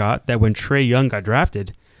specifically forgot that when Trae Young got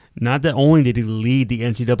drafted, not that only did he lead the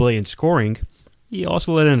NCAA in scoring, he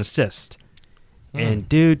also led an assist. And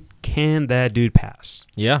dude, can that dude pass?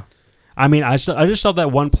 Yeah. I mean, I just saw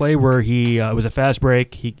that one play where it was a fast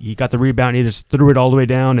break. He got the rebound. He just threw it all the way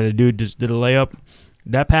down, and the dude just did a layup.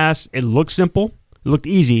 That pass, it looked simple. It looked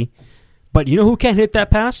easy. But you know who can't hit that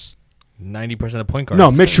pass? 90% of point guards. No,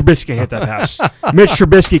 Mitch Trubisky can't hit that pass. Mitch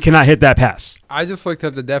Trubisky cannot hit that pass. I just looked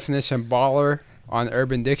up the definition baller on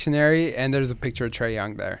Urban Dictionary, and there's a picture of Trae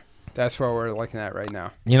Young there. That's what we're looking at right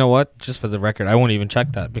now. You know what? Just for the record, I won't even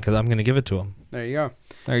check that because I'm going to give it to him. There you go.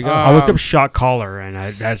 There you go. I looked up shot caller, and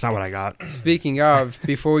that's not what I got. Speaking of,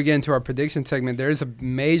 before we get into our prediction segment, there's a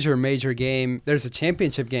major game. There's a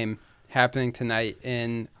championship game happening tonight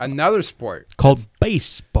in another sport called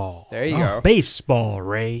baseball. There you go. Baseball,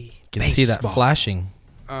 Ray. You can see that flashing.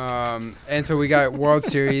 And so we got World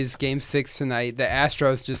Series Game 6 tonight. The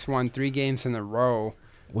Astros just won 3 games in a row.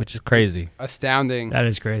 Which is crazy. Astounding. That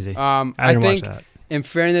is crazy. I think, in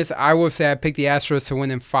fairness, I will say I picked the Astros to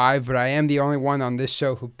win in 5, but I am the only one on this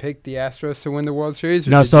show who picked the Astros to win the World Series.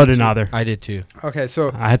 No, so did Nather. I did too. Okay,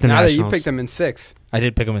 so I had the Nather, Nationals. you picked them in 6. I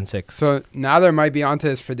did pick them in 6. So Nather might be onto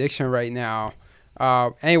his prediction right now.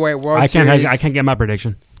 Anyway, World Series. I can't get my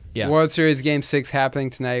prediction. Yeah. World Series Game 6 happening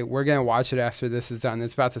tonight. We're going to watch it after this is done.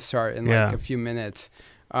 It's about to start in like a few minutes.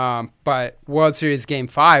 But World Series Game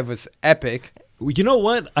 5 was epic. You know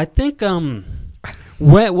what? I think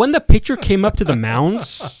when the pitcher came up to the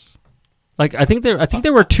mounds, like I think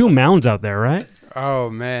there were 2 mounds out there, right? Oh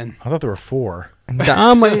man, I thought there were 4.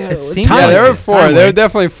 It seems there were 4. There were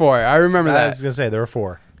definitely 4. I remember that. I was gonna say there were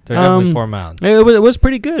 4. There were definitely 4 mounds. It was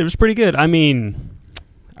pretty good. It was pretty good. I mean,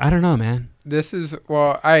 I don't know, man. This is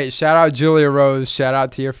all right. Shout out Julia Rose. Shout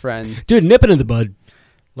out to your friend, dude. Nip it in the bud.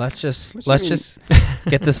 Let's just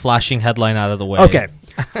get this flashing headline out of the way. Okay,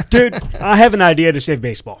 dude. I have an idea to save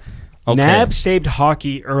baseball. Okay. Nab saved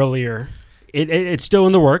hockey earlier. It's still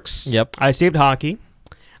in the works. Yep. I saved hockey.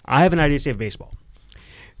 I have an idea to save baseball.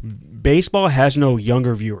 Baseball has no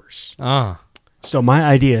younger viewers. So my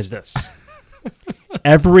idea is this.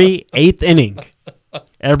 Every eighth inning,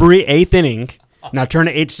 now turn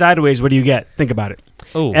it 8 sideways, what do you get? Think about it.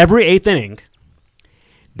 Ooh. Every 8th inning,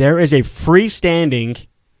 there is a freestanding,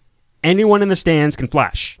 anyone in the stands can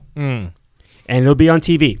flash. And it'll be on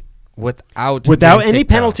TV. Without any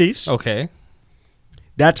penalties. Okay.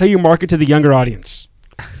 That's how you market to the younger audience.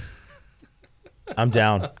 I'm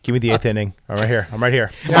down. Give me the 8th inning. I'm right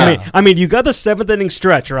here. Yeah. I mean, you got the 7th inning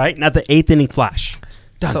stretch, right? Not the 8th inning flash.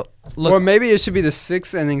 Done. So look, Well, maybe it should be the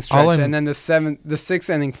 6th inning stretch, and then the 6th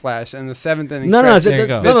inning flash, and the 7th inning stretch. There you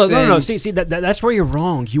go. No. See, that's where you're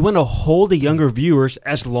wrong. You want to hold the younger viewers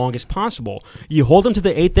as long as possible. You hold them to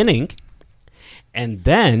the 8th inning, and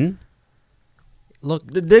then look,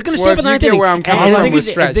 they're going to Well, stay for if the you 9th get inning. where I'm coming from with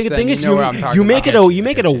stretch, the then thing you is, know what I'm talking you make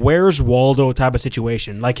about. it a Where's Waldo type of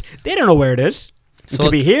situation. Like they don't know where it is. It So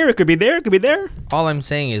could be here. It could be there. It could be there. all I'm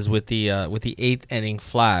saying is with the 8th inning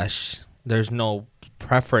flash, there's no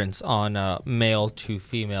preference on male to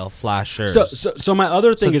female flashers. So my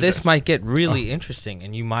other thing is this might get really interesting,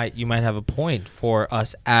 and you might have a point for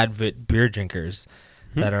us avid beer drinkers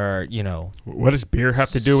that are what does beer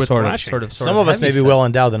have to do with sort flashing? of Some of us may be heavy well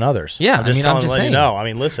endowed than others. Yeah, I'm just I'm telling just letting you saying. know. I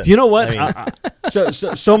mean, listen. You know what? I mean,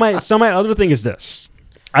 So my other thing is this.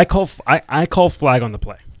 I call flag on the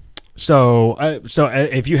play. So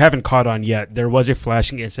if you haven't caught on yet, there was a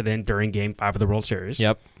flashing incident during Game 5 of the World Series.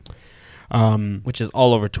 Yep. Which is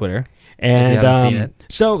all over Twitter. And If you haven't seen it.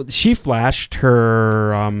 so she flashed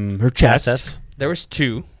her chest. assets. There was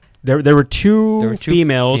two. There were two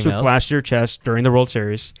females who females. flashed their chest during the World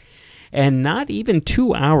Series, and not even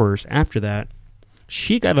 2 hours after that,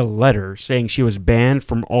 she got a letter saying she was banned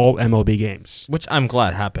from all MLB games. Which I'm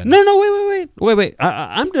glad happened. No, wait.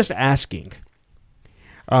 I'm just asking.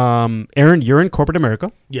 Aaron, you're in corporate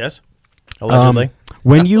America. Yes. Allegedly.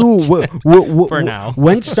 When you For now.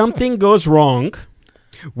 when something goes wrong,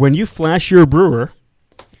 when you flash your brewer,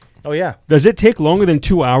 Oh, yeah. does it take longer than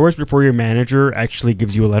 2 hours before your manager actually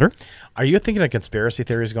gives you a letter? Are you thinking of conspiracy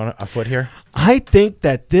theories going afoot here? I think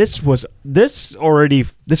that this already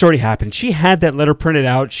happened. She had that letter printed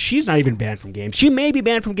out. She's not even banned from games. She may be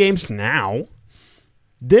banned from games now.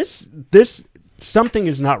 This something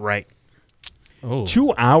is not right. Oh.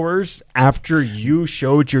 2 hours after you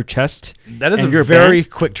showed your chest, That is and a you're very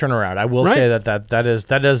banned? quick turnaround. I will Right? say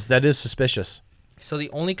that is suspicious. So the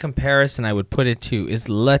only comparison I would put it to is,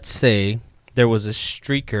 let's say there was a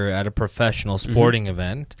streaker at a professional sporting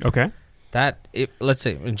event. Okay. Let's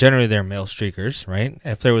say generally they're male streakers, right?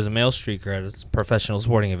 If there was a male streaker at a professional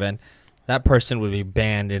sporting event, that person would be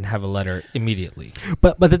banned and have a letter immediately.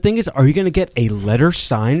 But the thing is, are you going to get a letter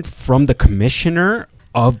signed from the commissioner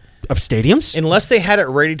of stadiums? Unless they had it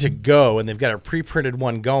ready to go and they've got a pre-printed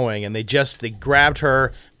one going and they grabbed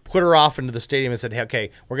her, put her off into the stadium and said, hey,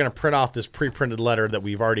 okay, we're going to print off this pre-printed letter that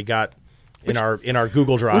we've already got in our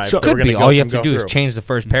Google Drive. Which that Could we're gonna be. go All you from have to go do through. is change the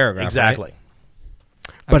first paragraph. Exactly.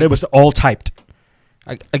 But it was all typed.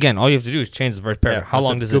 Right? Again, all you have to do is change the first paragraph. How that's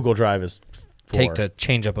long what does Google it Drive is for. take to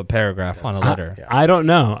change up a paragraph on a letter? Yeah. I don't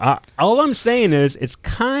know. All I'm saying is it's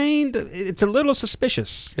a little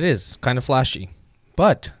suspicious. It is kind of flashy.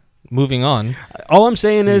 But moving on. All I'm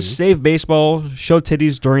saying is save baseball, show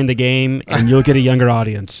titties during the game, and you'll get a younger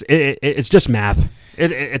audience. It's just math.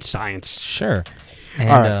 It's science. Sure. And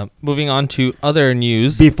All right. moving on to other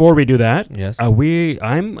news. Before we do that, Yes.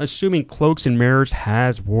 I'm assuming Cloaks and Mirrors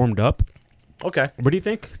has warmed up. Okay. What do you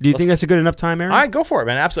think? Do you think that's a good enough time, Aaron? All right, go for it,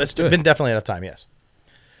 man. Absolutely. It's been definitely enough time, yes.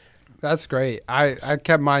 That's great. I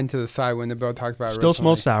kept mine to the side when the bill talked about it. Still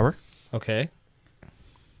smells sour. Okay.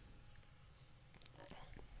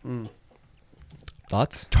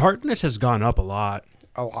 Thoughts? Tartness has gone up a lot,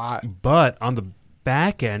 a lot. but on the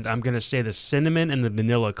back end, I'm gonna say the cinnamon and the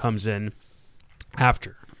vanilla comes in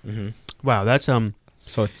after. Mm-hmm. Wow, that's So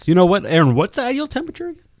it's You know what, Aaron? What's the ideal temperature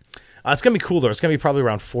again? It's going to be cooler. It's going to be probably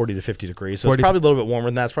around 40 to 50 degrees. So 40 it's probably a little bit warmer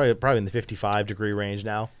than that. It's probably in the 55-degree range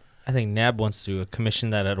now. I think NAB wants to commission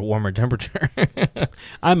that at a warmer temperature.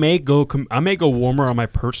 I may go warmer on my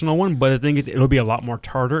personal one, but the thing is, it'll be a lot more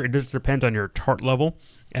tartar. It just depends on your tart level.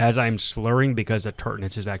 As I'm slurring because the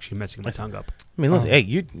tartness is actually messing my tongue up. I mean, listen, hey,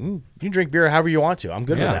 you drink beer however you want to. I'm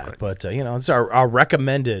good for that. Right. But, it's our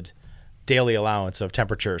recommended daily allowance of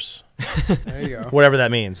temperatures, There you go. whatever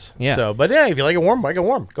that means. Yeah. So, but yeah, if you like it warm, Go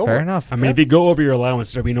Fair for it. enough. I mean, if you go over your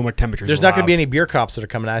allowance, there'll be no more temperatures. There's not going to allowed. be any beer cops that are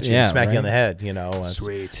coming at you Yeah, and smacking you on right. the head. It's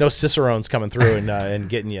Sweet. no cicerones coming through and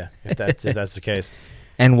getting you if that's the case.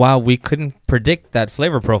 And while we couldn't predict that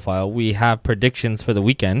flavor profile, we have predictions for the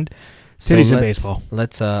weekend. Titties in let's- baseball.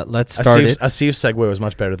 Let's start it. Steve's segue was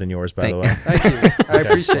much better than yours, by the way. Thank you. I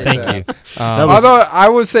appreciate Thank that. you. That was- Although I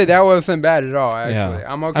would say that wasn't bad at all. Actually,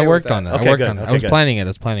 I'm okay. I worked with that. on that. Okay, I worked good. on it. Okay, I was good.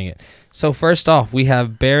 planning it. So first off, we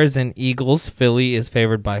have Bears and Eagles. Philly is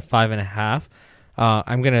favored by 5.5.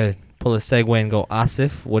 I'm gonna pull a segue and go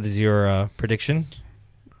Asif. What is your prediction?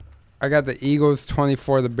 I got the Eagles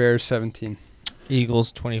 24, the Bears 17.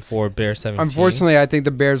 Eagles 24, Bears 17. Unfortunately, I think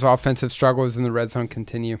the Bears' offensive struggles in the red zone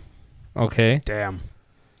continue. Okay. Damn.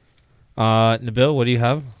 Nabil, what do you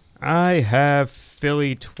have? I have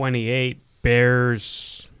Philly 28,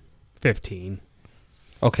 Bears 15.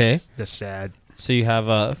 Okay. That's sad. So you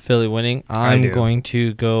have Philly winning. I'm going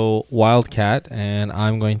to go Wildcat, and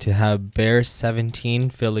I'm going to have Bears 17,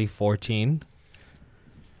 Philly 14.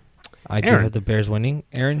 I do have the Bears winning.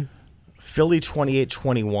 Aaron? Philly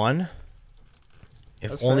 28-21.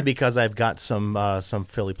 If only because I've got some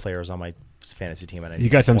Philly players on my fantasy team. And you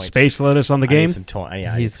got some space lettuce on the game? He's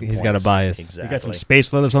got a bias. Exactly. You got some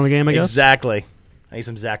space lettuce on the game, I guess? Exactly. I need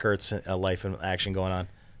some Zach Ertz life and action going on.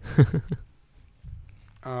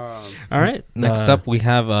 All right. Next up, we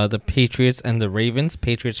have the Patriots and the Ravens.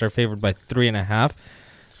 Patriots are favored by 3.5.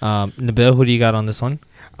 Nabil, who do you got on this one?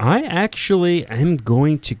 I actually am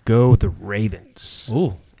going to go the Ravens.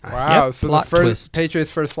 Ooh. Wow. So the Patriots'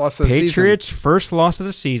 first loss of the season. Patriots' first loss of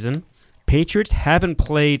the season. Patriots haven't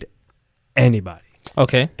played anybody.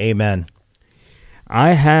 Okay. Amen.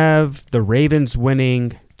 I have the Ravens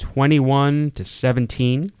winning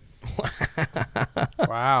 21-17.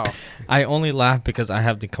 Wow. I only laugh because I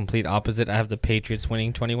have the complete opposite. I have the Patriots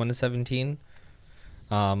winning 21-17.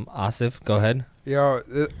 Asif, go ahead. All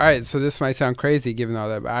right, so this might sound crazy given all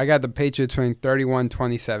that, but I got the Patriots winning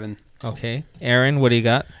 31-27. Okay. Aaron, what do you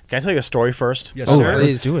got? Can I tell you a story first? Yes, sir.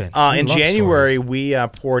 Let's do it. In January, we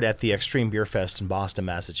poured at the Extreme Beer Fest in Boston,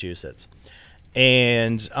 Massachusetts.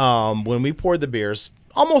 And when we poured the beers,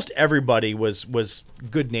 almost everybody was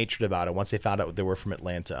good-natured about it once they found out they were from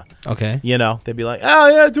Atlanta. Okay. You know, they'd be like, oh,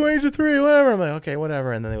 yeah, 20-3, whatever. I'm like, okay,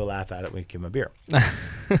 whatever. And then they would laugh at it. We'd give them a beer.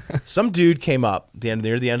 Some dude came up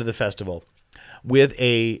near the end of the festival with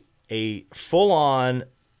a full-on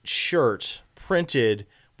shirt printed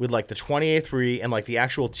with like the 28-3 and like the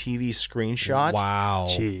actual TV screenshot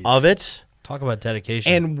of it. Talk about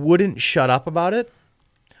dedication. And wouldn't shut up about it.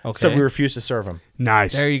 Okay. So we refused to serve him.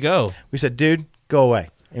 Nice. There you go. We said, dude, go away.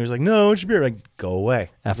 And he was like, no, it's your beer. Like, go away.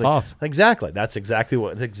 F off. Exactly. That's exactly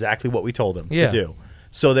what we told him to do.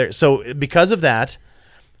 So because of that,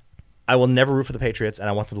 I will never root for the Patriots, and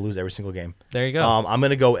I want them to lose every single game. There you go. I'm going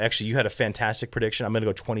to go, actually, you had a fantastic prediction. I'm going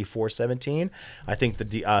to go 24-17. I think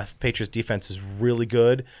the Patriots defense is really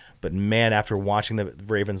good, but man, after watching the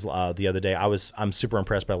Ravens the other day, I'm super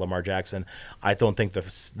impressed by Lamar Jackson. I don't think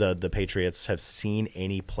the Patriots have seen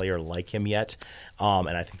any player like him yet, and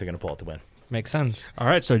I think they're going to pull out the win. Makes sense. All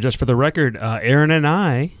right, so just for the record, Aaron and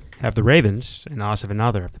I have the Ravens, and Asif and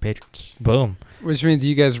Nader have the Patriots. Boom. Which means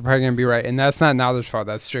you guys are probably going to be right. And that's not Nader's fault.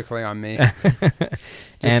 That's strictly on me.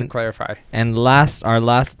 Just to clarify. And our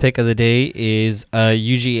last pick of the day is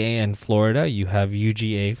UGA and Florida. You have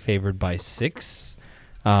UGA favored by 6.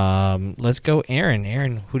 Let's go, Aaron.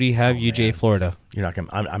 Aaron, who do you have? UGA, man. Florida. You're not going.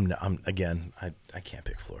 I'm again. I can't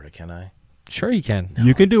pick Florida, can I? Sure, you can. No,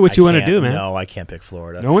 you can do what you want to do, man. No, I can't pick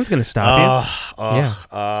Florida. No one's going to stop you.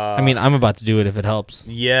 I mean, I'm about to do it if it helps.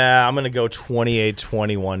 Yeah, I'm going to go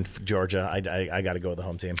 28-21 Georgia. I got to go with the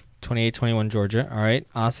home team. 28-21 Georgia. All right.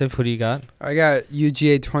 Asif, who do you got? I got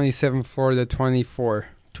UGA 27, Florida 24.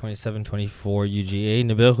 27-24 UGA.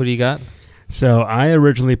 Nabil, who do you got? So I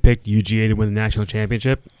originally picked UGA to win the national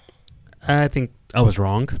championship. I think I was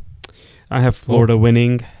wrong. I have Florida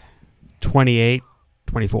winning 28-24.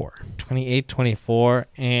 28-24,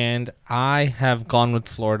 and I have gone with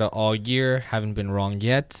Florida all year. Haven't been wrong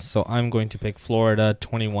yet, so I'm going to pick Florida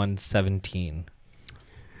 21-17.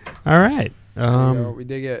 All right. We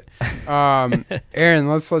dig it. Aaron,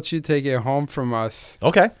 let's let you take it home from us.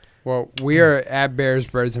 Okay. Well, we are at Bears,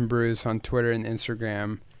 Birds, and Brews on Twitter and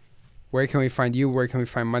Instagram. Where can we find you? Where can we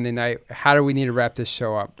find Monday Night? How do we need to wrap this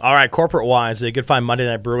show up? All right, corporate-wise, you can find Monday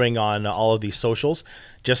Night Brewing on all of these socials.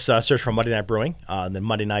 Just search for Monday Night Brewing, then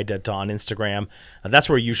Monday Night on Instagram. That's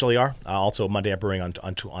where we usually are. Also, Monday Night Brewing on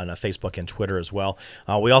Facebook and Twitter as well.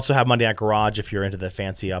 We also have Monday Night Garage if you're into the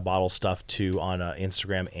fancy bottle stuff too on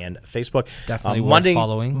Instagram and Facebook. Definitely worth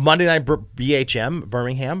following. Monday Night BHM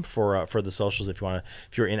Birmingham for the socials if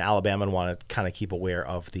you're in Alabama and want to kind of keep aware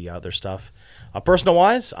of the other stuff.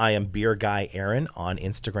 Personal-wise, I am Beer Guy Aaron on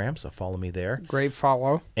Instagram, so follow me there. Great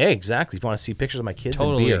follow. Hey, exactly. If you want to see pictures of my kids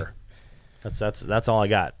and beer, that's all I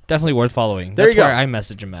got. Definitely worth following. There that's you go. where I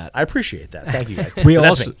message him at. I appreciate that. Thank you, guys.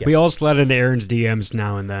 we all slide into Aaron's DMs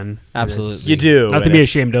now and then. Absolutely. You do. Not to be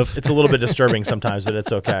ashamed of. It's a little bit disturbing sometimes, but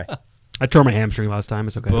it's okay. I tore my hamstring last time.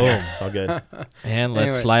 It's okay. Boom. It's all good. And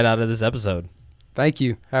let's slide out of this episode. Thank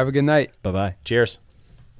you. Have a good night. Bye-bye. Cheers.